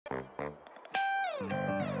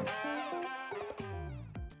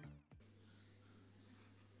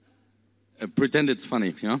Pretend it's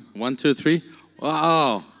funny, yeah? 1, 2, 3.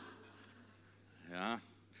 Wow. Yeah.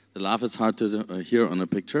 The laugh is hard to hear on a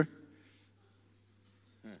picture.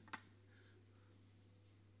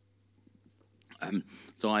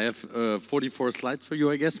 So I have 44 slides for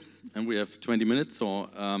you, I guess, and we have 20 minutes, so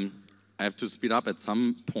I have to speed up at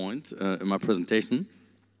some point in my presentation.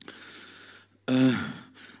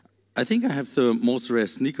 I think I have the most rare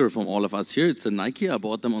sneaker from all of us here. It's a Nike. I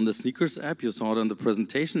bought them on the sneakers app. You saw it on the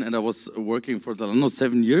presentation, and I was working for Zalando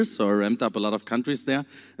 7 years, so I ramped up a lot of countries there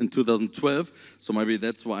in 2012. So maybe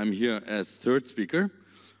that's why I'm here as third speaker.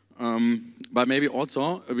 But maybe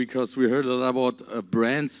also because we heard a lot about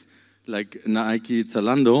brands like Nike,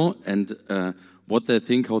 Zalando, and what they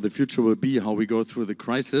think, how the future will be, how we go through the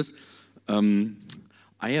crisis.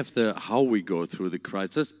 I have the how we go through the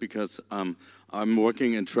crisis because I'm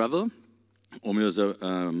working in travel. Omio is a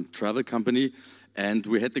travel company, and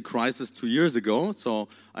we had the crisis 2 years ago, so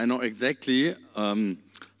I know exactly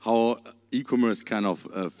how e-commerce kind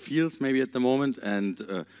of feels maybe at the moment,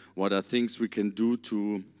 and what are things we can do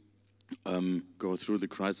to go through the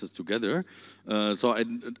crisis together. So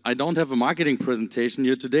I don't have a marketing presentation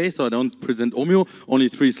here today, so I don't present Omio, only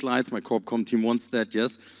 3 slides. My Corp Com team wants that,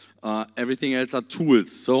 yes. Everything else are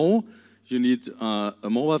tools. So you need a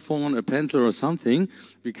mobile phone, a pencil or something,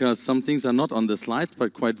 because some things are not on the slides,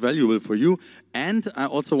 but quite valuable for you. And I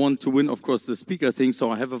also want to win, of course, the speaker thing,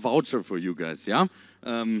 so I have a voucher for you guys, yeah?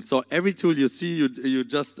 So every tool you see, you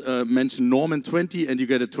just mention Norman 20 and you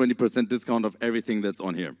get a 20% discount of everything that's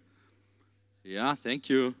on here. Yeah, thank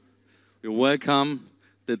you. You're welcome.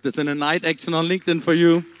 Did this in a night action on LinkedIn for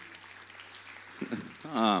you?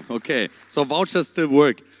 Okay, so vouchers still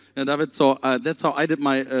work. And David, so that's how I did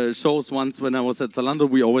my shows once when I was at Zalando.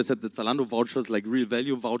 We always had the Zalando vouchers, like real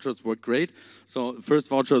value vouchers, work great. So first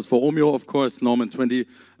voucher is for Omio, of course, Norman 20.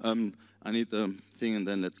 I need the thing and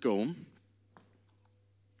then let's go.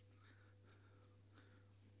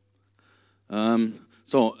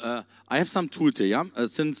 So I have some tools here, yeah?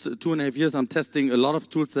 Since 2.5 years, I'm testing a lot of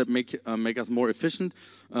tools that make us more efficient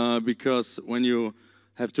because when you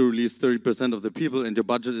have to release 30% of the people and your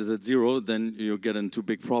budget is at 0, then you get into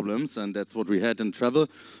big problems, and that's what we had in travel.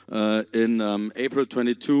 In April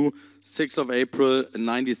 22, 6th of April,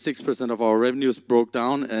 96% of our revenues broke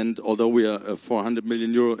down, and although we are a 400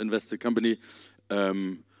 million euro invested company,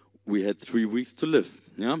 we had 3 weeks to live.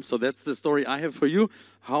 Yeah, so that's the story I have for you.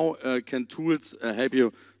 How can tools help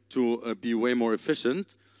you to be way more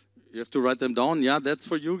efficient? You have to write them down. Yeah, that's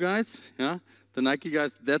for you guys. Yeah. The Nike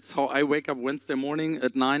guys, that's how I wake up Wednesday morning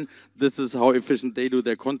at 9. This is how efficient they do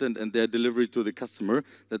their content and their delivery to the customer.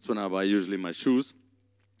 That's when I buy usually my shoes.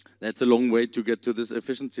 That's a long way to get to this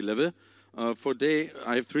efficiency level. For day,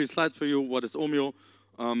 I have 3 slides for you. What is Omio?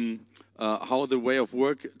 How the way of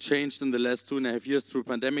work changed in the last 2.5 years through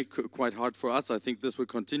pandemic, quite hard for us. I think this will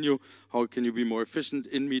continue. How can you be more efficient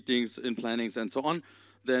in meetings, in plannings, and so on?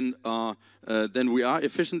 Then we are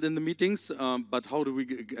efficient in the meetings, but how do we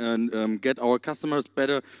get our customers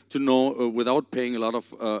better to know without paying a lot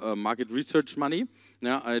of market research money?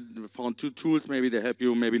 Yeah, I found 2 tools, maybe they help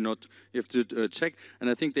you, maybe not, you have to check. And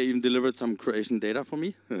I think they even delivered some creation data for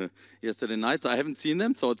me yesterday night. I haven't seen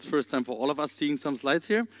them, so it's first time for all of us seeing some slides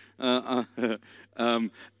here. And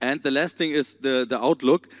the last thing is the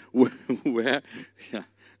outlook, where, yeah,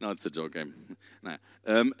 no, it's a joke. And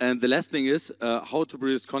the last thing is how to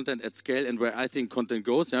produce content at scale and where I think content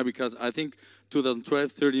goes. Yeah, because I think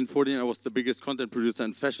 2012, 13, 14, I was the biggest content producer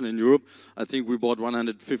in fashion in Europe. I think we bought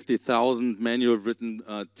 150,000 manual written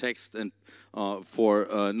text and for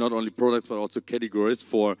not only products but also categories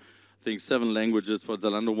for I think 7 languages for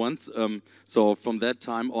Zalando once. So from that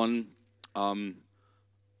time on,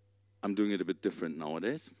 I'm doing it a bit different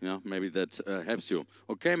nowadays. Yeah, maybe that helps you.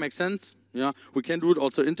 Okay, makes sense? Yeah, we can do it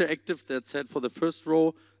also interactive. That's set for the first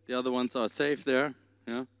row. The other ones are safe there.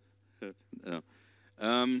 Yeah.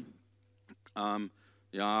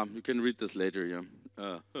 Yeah, you can read this later. Yeah.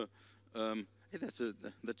 Hey,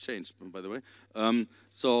 that changed, by the way.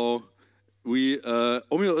 So we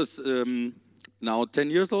Omio is now 10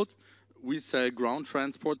 years old. We sell ground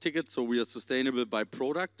transport tickets, so we are sustainable by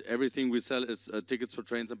product. Everything we sell is tickets for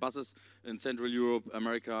trains and buses in Central Europe,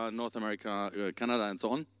 America, North America, Canada, and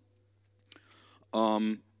so on.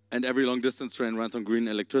 And every long distance train runs on green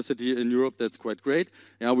electricity in Europe. That's quite great.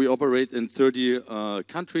 Yeah, we operate in 30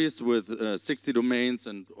 countries with 60 domains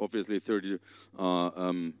and obviously 60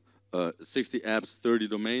 apps, 30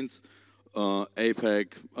 domains.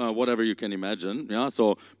 APAC, whatever you can imagine. Yeah,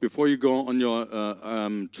 so before you go on your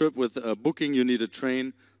trip with booking, you need a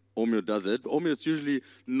train, Omio does it. Omio is usually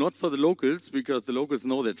not for the locals because the locals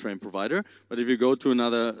know their train provider. But if you go to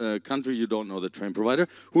another country, you don't know the train provider.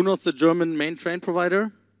 Who knows the German main train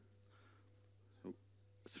provider?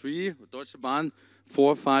 3, Deutsche Bahn,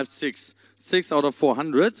 4, 5, 6. 6 out of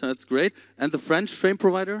 400, that's great. And the French train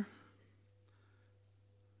provider?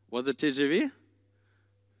 Was it TGV?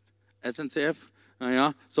 SNCF?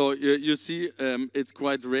 Yeah. So you see, it's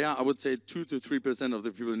quite rare. I would say 2 to 3% of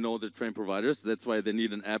the people know the train providers. That's why they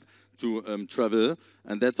need an app to travel.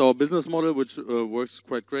 And that's our business model, which works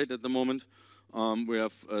quite great at the moment. We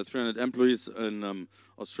have 300 employees in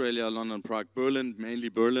Australia, London, Prague, Berlin, mainly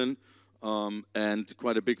Berlin. And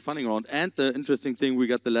quite a big funding round. And the interesting thing, we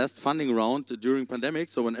got the last funding round during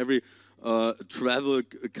pandemic. So when every travel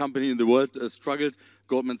company in the world struggled,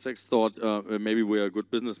 Goldman Sachs thought maybe we're a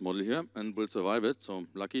good business model here and we'll survive it. So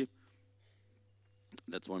lucky.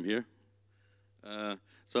 That's why I'm here.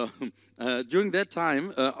 During that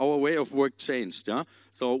time, our way of work changed. Yeah.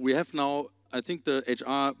 So we have now, I think the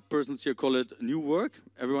HR persons here call it new work.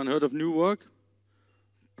 Everyone heard of new work?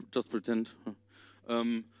 Just pretend.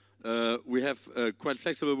 We have quite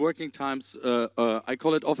flexible working times. I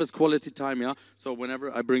call it office quality time, yeah? So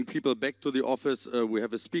whenever I bring people back to the office, we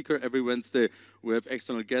have a speaker every Wednesday. We have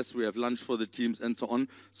external guests. We have lunch for the teams and so on.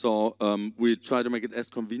 So we try to make it as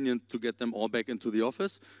convenient to get them all back into the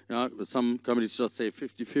office. Yeah? Some companies just say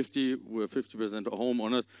 50-50, we're 50% at home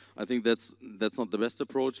or not. I think that's not the best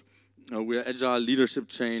approach. We're agile, leadership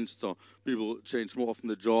changed, so people change more often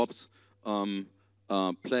the jobs.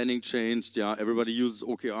 Planning changed, yeah, everybody uses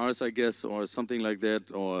OKRs, I guess, or something like that,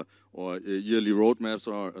 or yearly roadmaps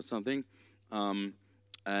or something, and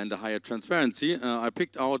a higher transparency. I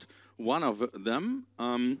picked out one of them,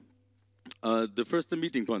 the first, the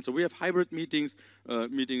meeting point. So we have hybrid meetings,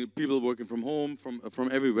 meeting people working from home, from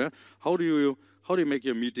everywhere. How do you make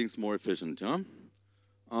your meetings more efficient, yeah?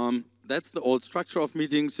 That's the old structure of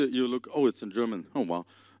meetings. You look, oh, it's in German, oh wow.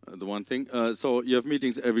 The one thing. So you have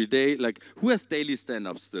meetings every day. Like, who has daily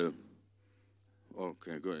stand-ups still?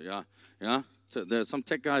 Okay, good. Yeah, yeah. So there are some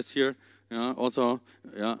tech guys here. Yeah, also.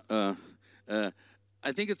 Yeah.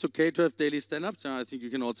 I think it's okay to have daily stand-ups. Yeah, I think you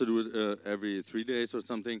can also do it every 3 days or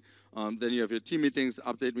something. Then you have your team meetings,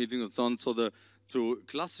 update meetings, and so on. So to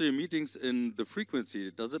cluster your meetings in the frequency,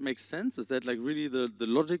 does it make sense? Is that like really the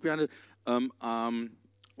logic behind it?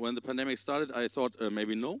 When the pandemic started, I thought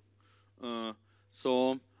maybe no.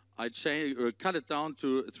 So I cut it down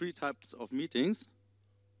to 3 types of meetings.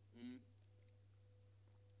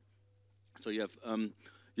 So you have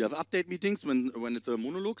update meetings when it's a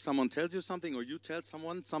monologue. Someone tells you something, or you tell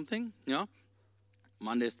someone something. Yeah.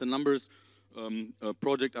 Monday's the numbers,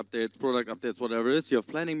 project updates, product updates, whatever it is. You have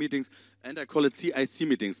planning meetings, and I call it CIC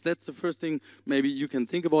meetings. That's the first thing maybe you can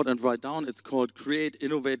think about and write down. It's called Create,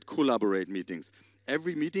 Innovate, Collaborate meetings.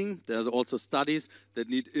 Every meeting, there's also studies that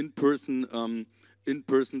need in-person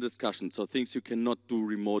discussion, so things you cannot do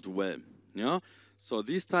remote well. Yeah. So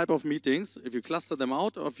these type of meetings, if you cluster them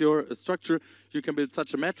out of your structure, you can build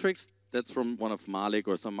such a matrix. That's from one of Malik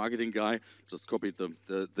or some marketing guy. Just copied the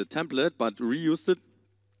template, but reused it.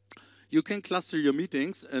 You can cluster your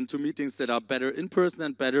meetings into meetings that are better in person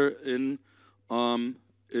and better in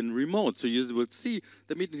remote. So you will see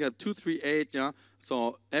the meeting have 2, 3, 8. Yeah.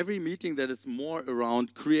 So every meeting that is more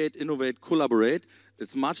around create, innovate, collaborate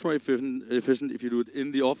is much more efficient if you do it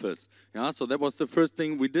in the office. Yeah. So that was the first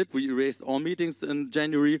thing we did. We erased all meetings in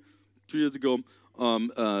January 2 years ago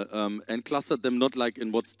and clustered them not like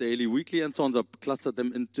in what's daily, weekly, and so on. So clustered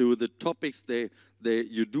them into the topics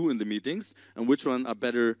you do in the meetings and which one are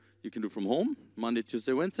better you can do from home, Monday,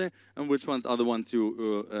 Tuesday, Wednesday, and which ones are the ones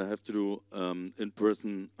you have to do in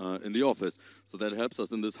person in the office. So that helps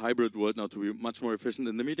us in this hybrid world now to be much more efficient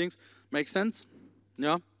in the meetings. Make sense?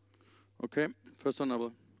 Yeah? Okay, first one I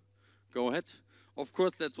will go ahead. Of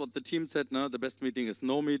course, that's what the team said, no? The best meeting is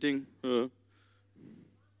no meeting.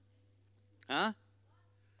 Huh?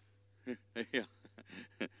 Yeah.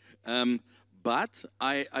 But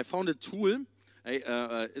I found a tool.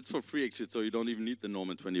 It's for free actually, so you don't even need the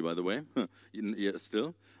Norman 20, by the way. Yeah,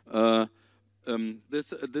 still. The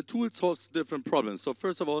tool solves different problems. So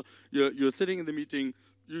first of all, you're sitting in the meeting.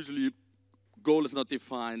 Usually, goal is not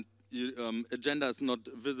defined. Agenda is not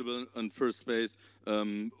visible on first space.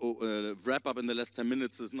 Wrap up in the last 10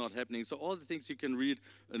 minutes is not happening. So all the things you can read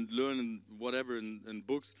and learn and whatever in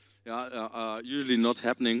books, yeah, are usually not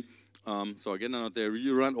happening. So again, I'm not there.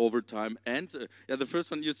 You run overtime, and yeah, the first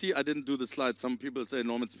one you see, I didn't do the slide. Some people say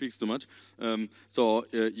Norman speaks too much.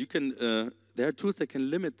 You can. There are tools that can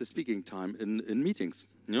limit the speaking time in meetings.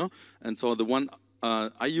 You know, and so the one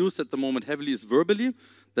I use at the moment heavily is verbally.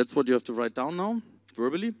 That's what you have to write down now.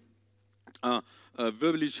 Verbally.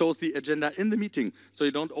 verbally shows the agenda in the meeting. So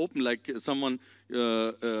you don't open like someone,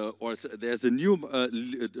 or there's a new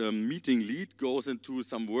meeting lead, goes into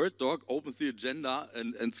some Word doc, opens the agenda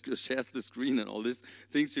and shares the screen and all these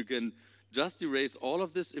things. You can just erase all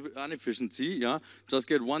of this inefficiency, yeah? Just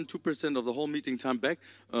get 1-2% of the whole meeting time back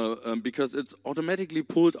because it's automatically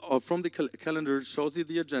pulled from the calendar, shows you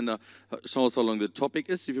the agenda, shows how long the topic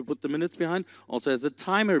is, if you put the minutes behind, also has a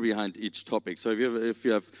timer behind each topic. So if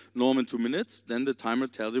you have Norman 2 minutes, then the timer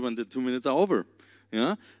tells you when the 2 minutes are over.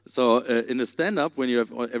 Yeah. So in a stand-up, when you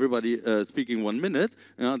have everybody speaking 1 minute,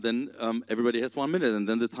 then everybody has 1 minute, and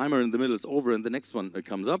then the timer in the middle is over, and the next one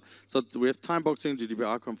comes up. So we have time boxing,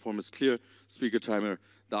 GDPR conform is clear, speaker timer.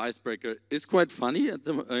 The icebreaker is quite funny.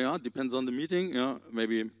 Depends on the meeting.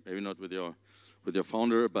 Maybe not with your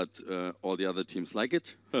founder, but all the other teams like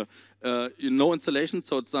it. No installation,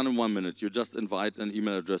 so it's done in 1 minute. You just invite an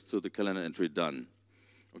email address to the calendar entry, done.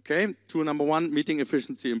 Okay. Tool number 1: meeting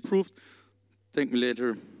efficiency improved. Thank me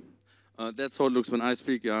later. That's how it looks when I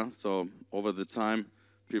speak, yeah. So over the time,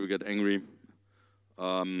 people get angry.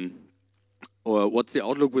 Or what's the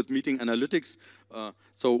outlook with meeting analytics?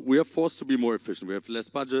 So we are forced to be more efficient. We have less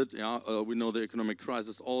budget, yeah. We know the economic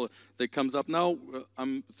crisis, all that comes up now.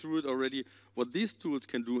 I'm through it already. What these tools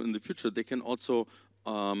can do in the future, they can also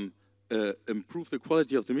improve the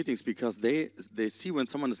quality of the meetings, because they see when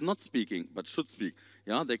someone is not speaking but should speak.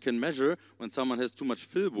 Yeah, they can measure when someone has too much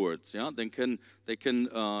fill words. Yeah, they can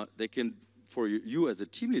for you as a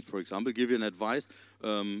team lead, for example, give you an advice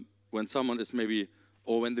when someone is maybe,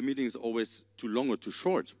 or when the meeting is always too long or too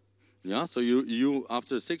short. Yeah, so you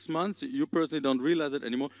after 6 months, you personally don't realize it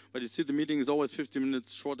anymore, but you see the meeting is always 50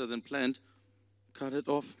 minutes shorter than planned. Cut it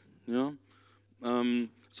off. Yeah.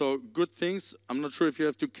 So good things. I'm not sure if you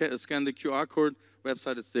have to scan the QR code.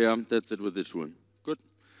 Website is there. That's it with the tool. Good.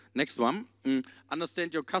 Next one.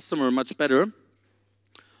 Understand your customer much better.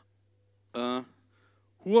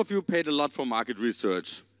 Who of you paid a lot for market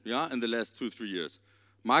research? Yeah, in the last 2-3 years.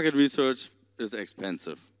 Market research is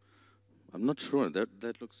expensive. I'm not sure.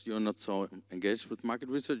 That looks you're not so engaged with market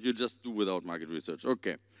research. You just do without market research.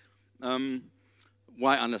 Okay.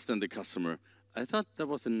 Why understand the customer? I thought that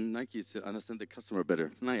was in Nike, to understand the customer better.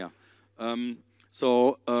 Naja.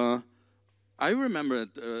 I remember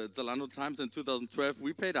at Zalando Times in 2012,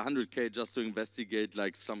 we paid 100K just to investigate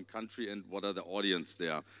like some country and what are the audience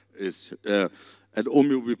there is. At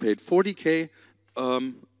Omio, we paid 40K.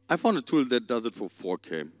 I found a tool that does it for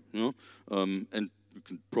 4K. You know? And you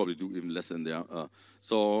can probably do even less in there.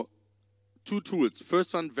 So 2 tools.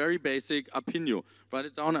 First one, very basic, Opinio. Write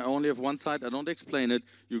it down. I only have one side. I don't explain it.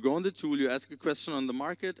 You go on the tool, you ask a question on the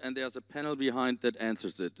market, and there's a panel behind that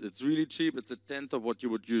answers it. It's really cheap. It's 1/10 of what you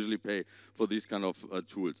would usually pay for these kind of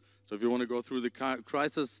tools. So if you want to go through the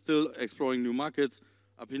crisis, still exploring new markets,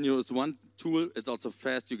 Opinio is one tool. It's also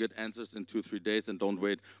fast. You get answers in 2-3 days, and don't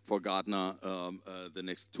wait for Gartner the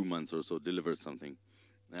next 2 months or so. Deliver something.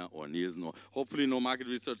 Yeah, or Nielsen. Or hopefully no market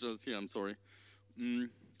researchers here. I'm sorry.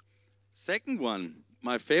 Second one,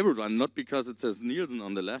 my favorite one, not because it says Nielsen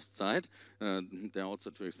on the left side, they're also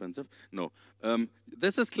too expensive. No,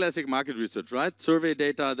 this is classic market research, right? Survey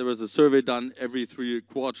data. There was a survey done every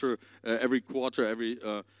quarter, every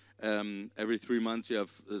 3 months. You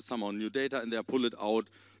have somehow new data, and they pull it out.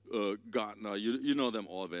 Gartner, you know them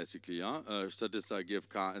all basically, yeah. Statista,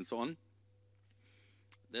 GfK, and so on.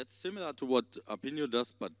 That's similar to what Opinio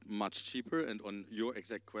does, but much cheaper and on your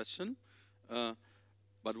exact question.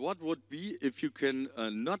 But what would be if you can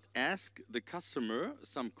not ask the customer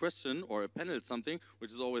some question or a panel something,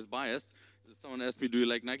 which is always biased. If someone asks me, do you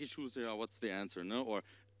like Nike shoes? Yeah, what's the answer? No? Or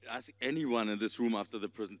ask anyone in this room after the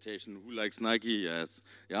presentation, who likes Nike? Yes.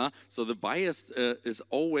 Yeah. So the bias is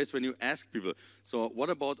always when you ask people. So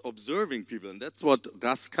what about observing people? And that's what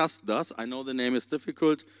Raskas does. I know the name is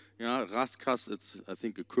difficult. Yeah, Raskas, it's I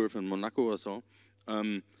think a curve in Monaco or so.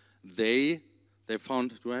 They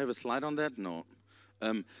found, do I have a slide on that? No.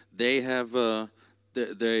 They have a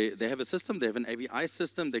system. They have an API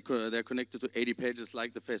system. They're connected to 80 pages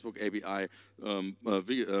like the Facebook API,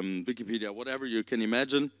 Wikipedia, whatever you can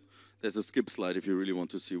imagine. There's a skip slide if you really want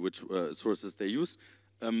to see which sources they use.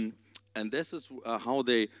 And this is how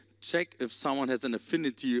they check if someone has an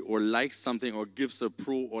affinity or likes something or gives a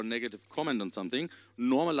pro or negative comment on something,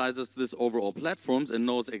 normalizes this over all platforms and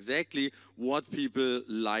knows exactly what people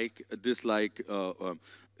like, dislike,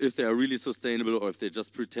 if they are really sustainable or if they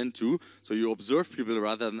just pretend to. So you observe people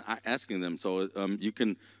rather than asking them. So you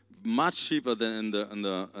can much cheaper than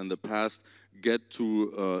in the past get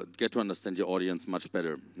to understand your audience much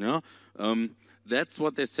better. Yeah. that's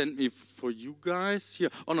what they sent me for you guys here.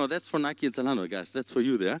 Oh no, that's for Nike and Zalando, guys. That's for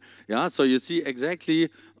you there. Yeah, so you see exactly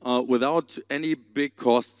without any big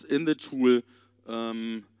costs in the tool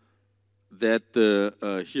that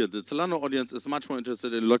here the Zalando audience is much more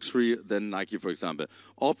interested in luxury than Nike, for example.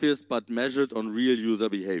 Obvious, but measured on real user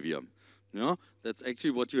behavior. You know, that's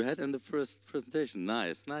actually what you had in the first presentation.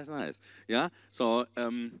 Nice, nice, nice. Yeah. So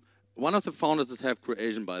one of the founders is half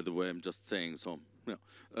Croatian, by the way. I'm just saying. So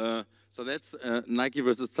yeah. So that's Nike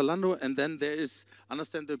versus Zalando, and then there is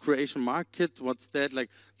understand the Croatian market. What's that like?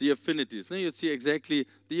 The affinities. Now you see exactly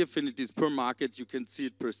the affinities per market. You can see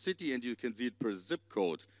it per city, and you can see it per zip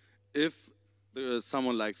code. If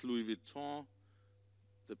someone likes Louis Vuitton,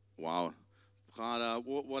 wow. Prada,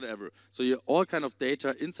 whatever. So you all kind of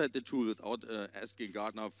data inside the tool without asking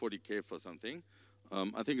Gartner 40K for something.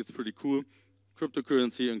 I think it's pretty cool.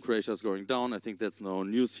 Cryptocurrency in Croatia is going down. I think that's no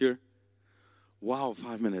news here. Wow,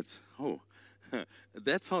 5 minutes. Oh,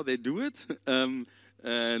 that's how they do it.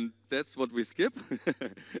 And that's what we skip.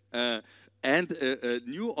 And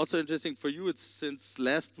new, also interesting for you, it's since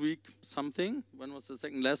last week something. When was the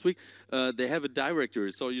second? Last week. They have a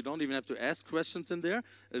directory, so you don't even have to ask questions in there.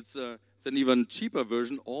 It's an even cheaper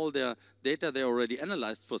version. All their data they already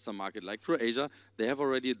analyzed for some market, like Croatia, they have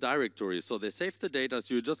already a directory. So they save the data,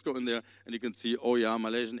 so you just go in there and you can see, oh yeah,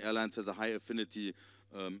 Malaysian Airlines has a high affinity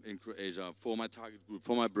in Croatia for my target group,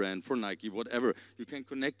 for my brand, for Nike, whatever. You can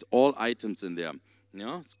connect all items in there.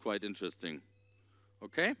 Yeah, it's quite interesting.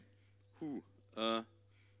 Okay.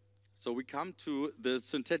 So we come to the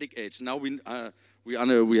synthetic age. Now we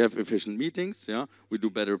have efficient meetings. Yeah, we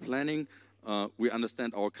do better planning. We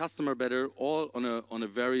understand our customer better. All on a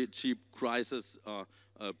very cheap crisis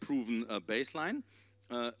proven baseline.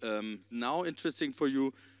 Now interesting for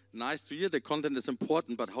you. Nice to hear the content is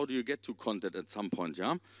important, but how do you get to content at some point?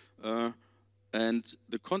 Yeah, and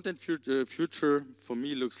the content future for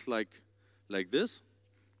me looks like this.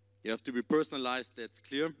 You have to be personalized, that's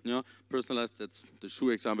clear. Yeah, personalized, that's the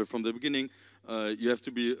shoe example from the beginning. You have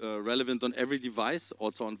to be relevant on every device,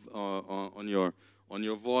 also on your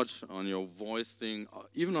watch, on your voice thing,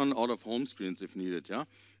 even on out-of-home screens if needed.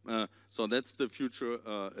 Yeah, so that's the future.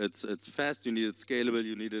 It's fast. You need it scalable.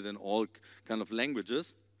 You need it in all kind of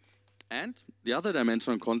languages. And the other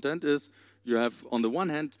dimension on content is you have on the one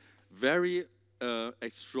hand very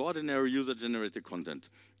extraordinary user-generated content.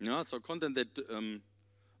 Yeah, so content that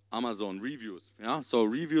Amazon reviews, yeah. So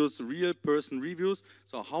reviews, real person reviews.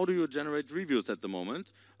 So how do you generate reviews at the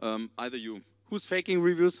moment? Either who's faking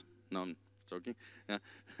reviews? No, I'm joking. Yeah.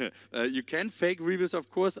 You can fake reviews, of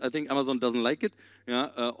course. I think Amazon doesn't like it. Yeah.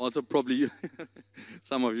 Also, probably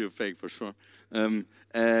some of you fake for sure.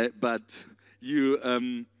 But you,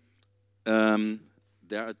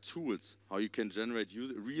 there are tools how you can generate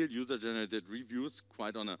real user-generated reviews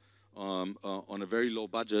quite on a very low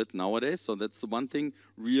budget nowadays. So that's the one thing,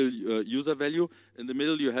 real user value. In the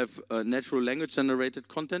middle you have natural language generated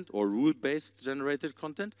content or rule-based generated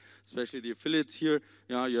content, especially the affiliates here.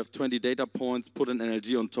 Yeah, you have 20 data points, put an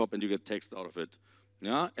NLG on top and you get text out of it.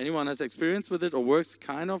 Yeah, anyone has experience with it or works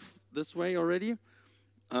kind of this way already?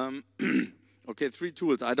 Okay, 3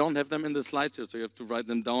 tools. I don't have them in the slides here, so you have to write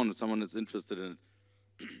them down if someone is interested in it.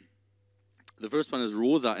 The first one is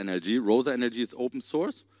Rosa NLG. Rosa NLG is open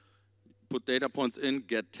source. Put data points in,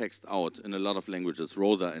 get text out in a lot of languages,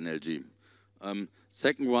 Rosa NLG.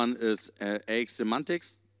 Second one is AX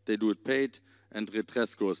Semantics, they do it paid, and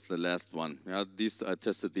Retresco is the last one. Yeah, I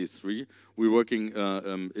tested these 3. We're working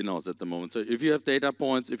in-house at the moment. So if you have data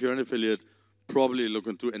points, if you're an affiliate, probably look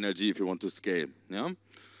into NLG if you want to scale. Yeah.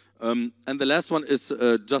 And the last one is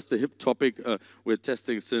just a hip topic we're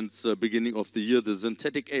testing since beginning of the year, the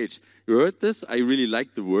synthetic age. You heard this? I really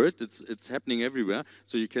like the word. It's happening everywhere.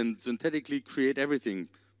 So you can synthetically create everything,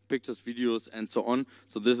 pictures, videos, and so on.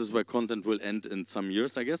 So this is where content will end in some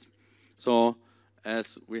years, I guess. So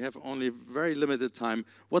as we have only very limited time,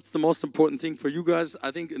 what's the most important thing for you guys?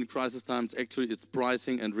 I think in crisis times, actually, it's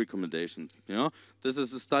pricing and recommendations. You know? This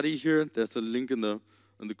is a study here. There's a link in the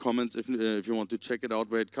comments if you want to check it out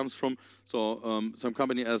where it comes from. So some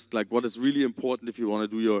company asked like what is really important if you want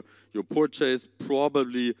to do your purchase.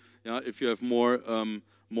 Probably if you have more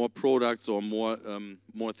products or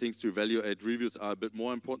more things to evaluate, reviews are a bit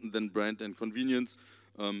more important than brand and convenience.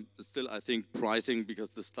 Still I think pricing,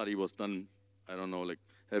 because the study was done, I don't know, like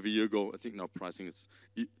half a year ago. I think now pricing is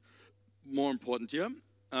more important here.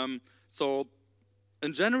 So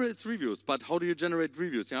in general, it's reviews, but how do you generate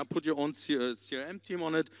reviews? Yeah, put your own CRM team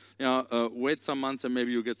on it. Yeah, wait some months and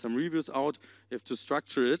maybe you get some reviews out. You have to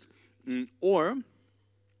structure it. Or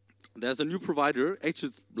there's a new provider. Actually,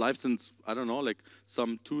 it's live since, I don't know, like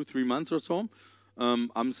some 2-3 months or so.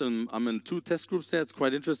 I'm in 2 test groups there. It's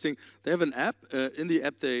quite interesting. They have an app. In the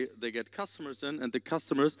app, they get customers in, and the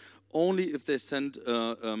customers, only if they send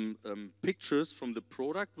pictures from the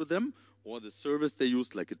product with them, or the service they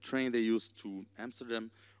use, like a train they use to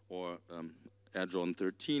Amsterdam, or Air Jordan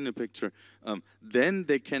 13, a picture, then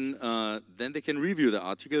they can review the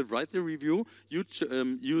article, write the review.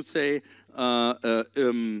 You say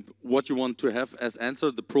what you want to have as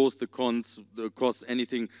answer, the pros, the cons, the costs,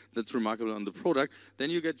 anything that's remarkable on the product. Then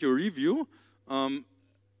you get your review, and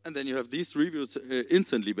then you have these reviews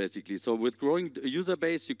instantly, basically. So with growing user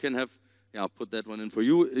base, you can have, yeah, I'll put that one in for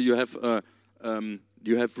you.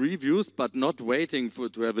 You have reviews, but not waiting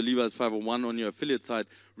to have a Levi's 501 on your affiliate site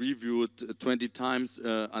reviewed 20 times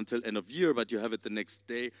until end of year, but you have it the next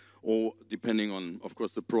day, or depending on, of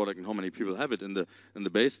course, the product and how many people have it in the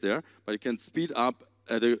base there. But you can speed up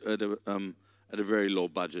at a very low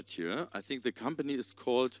budget here. I think the company is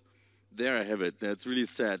called, there I have it. That's really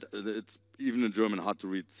sad. It's even in German hard to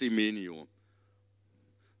read. Semenio.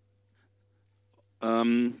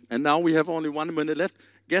 And now we have only 1 minute left.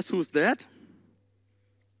 Guess who's that?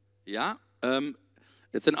 Yeah,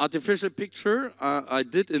 it's an artificial picture I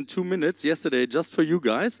did in 2 minutes yesterday just for you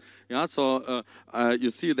guys. Yeah, so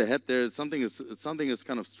you see the head there. Something is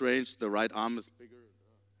kind of strange. The right arm is bigger.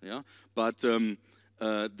 Yeah, but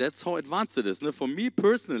that's how advanced it is. Now, for me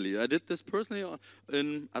personally, I did this personally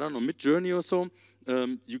in, I don't know, Mid-Journey or so.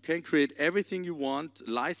 You can create everything you want,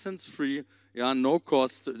 license-free. Yeah, no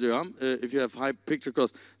cost. Yeah, if you have high picture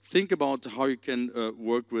costs, think about how you can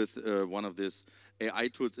work with one of these AI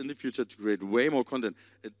tools in the future to create way more content.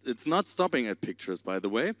 It's not stopping at pictures, by the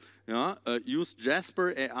way. Yeah, use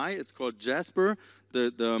Jasper AI. It's called Jasper.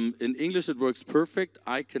 In English, it works perfect.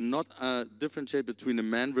 I cannot differentiate between a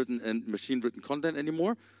man-written and machine-written content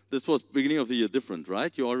anymore. This was beginning of the year different,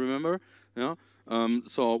 right? You all remember? Yeah.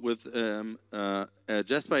 So with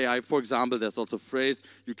Jasper AI, for example, there's also a phrase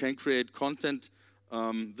you can create content.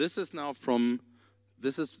 This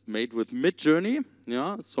is made with Mid-Journey.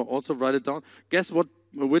 Yeah. So also write it down. Guess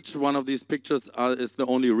which one of these pictures is the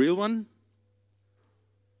only real one?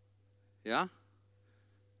 Yeah.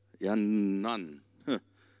 Yeah, none.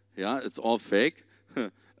 Yeah, it's all fake.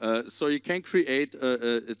 So you can create.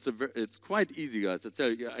 It's quite easy, guys. I tell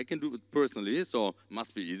you, I can do it personally, so it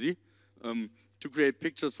must be easy. To create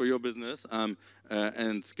pictures for your business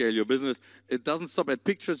and scale your business. It doesn't stop at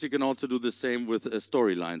pictures. You can also do the same with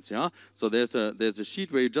storylines. Yeah. So there's a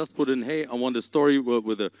sheet where you just put in, hey, I want a story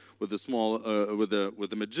with a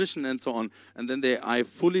magician and so on, and then the AI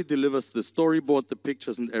fully delivers the storyboard, the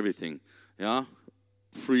pictures, and everything. Yeah.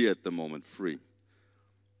 Free at the moment. Free.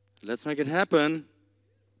 Let's make it happen.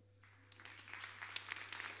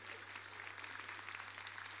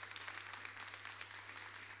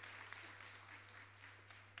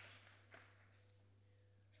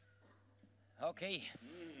 Okay.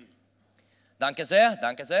 Danke sehr,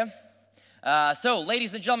 danke sehr. So,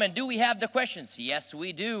 ladies and gentlemen, do we have the questions? Yes,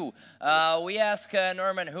 we do. We ask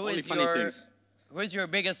Norman, who is your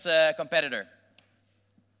biggest competitor?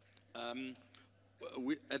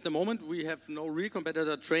 At the moment, we have no real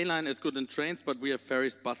competitor. Trainline is good in trains, but we have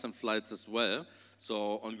ferries, bus, and flights as well.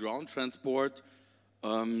 So on ground transport,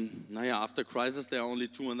 after crisis, there are only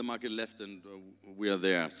 2 on the market left, and we are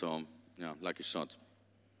there. So, yeah, lucky shot.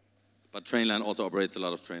 But Trainline also operates a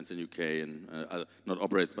lot of trains in UK, and not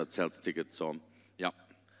operates, but sells tickets. So, yeah.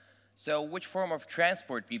 So, which form of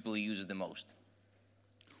transport people use the most?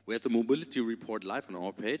 We have the mobility report live on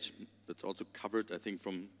our page. It's also covered, I think,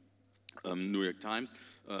 from New York Times.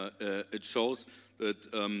 It shows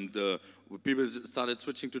that people started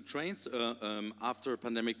switching to trains after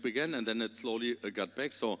pandemic began, and then it slowly got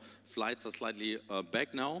back. So flights are slightly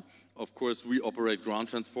back now. Of course, we operate ground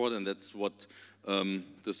transport, and that's what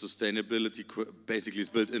the sustainability basically is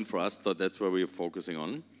built in for us. So that's where we are focusing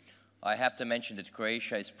on. I have to mention that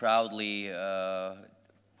Croatia is proudly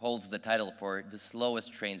holds the title for the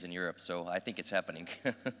slowest trains in Europe. So I think it's happening.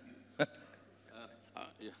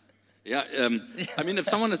 Yeah, I mean, if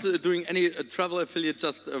someone is doing any travel affiliate,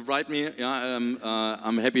 just write me. Yeah,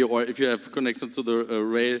 I'm happy. Or if you have connection to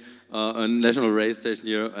the national rail station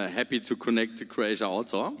here, happy to connect to Croatia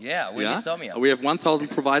also. Yeah, we saw me. We have 1,000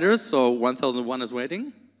 providers, so 1,001 is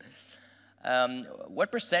waiting.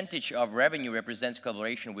 What percentage of revenue represents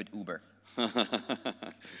collaboration with Uber?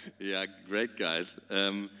 Yeah, great guys.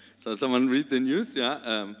 So someone read the news.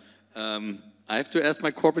 Yeah, I have to ask my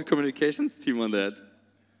corporate communications team on that.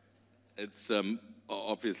 It's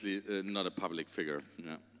obviously not a public figure.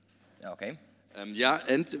 Yeah. Okay. Yeah,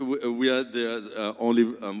 and we are the only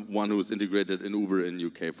one who's integrated in Uber in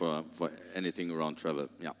UK for anything around travel.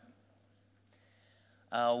 Yeah.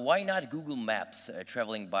 Why not Google Maps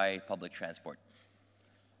traveling by public transport?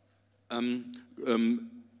 I'm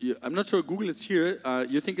not sure Google is here.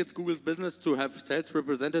 You think it's Google's business to have sales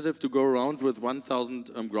representative to go around with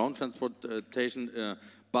 1,000 ground transportation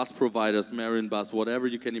bus providers, Marion bus, whatever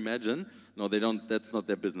you can imagine? No, they don't. That's not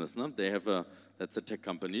their business. No, they have that's a tech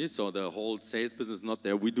company. So the whole sales business is not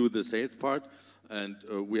there. We do the sales part, and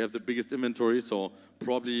we have the biggest inventory. So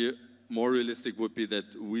probably more realistic would be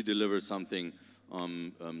that we deliver something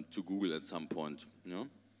to Google at some point. You know?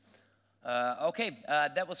 Okay,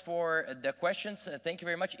 that was for the questions. Thank you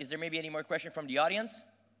very much. Is there maybe any more question from the audience?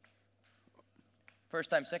 First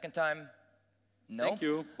time, second time? No? Thank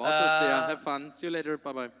you. Vouchers there. Have fun. See you later.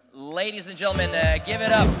 Bye-bye. Ladies and gentlemen, give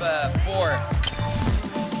it up for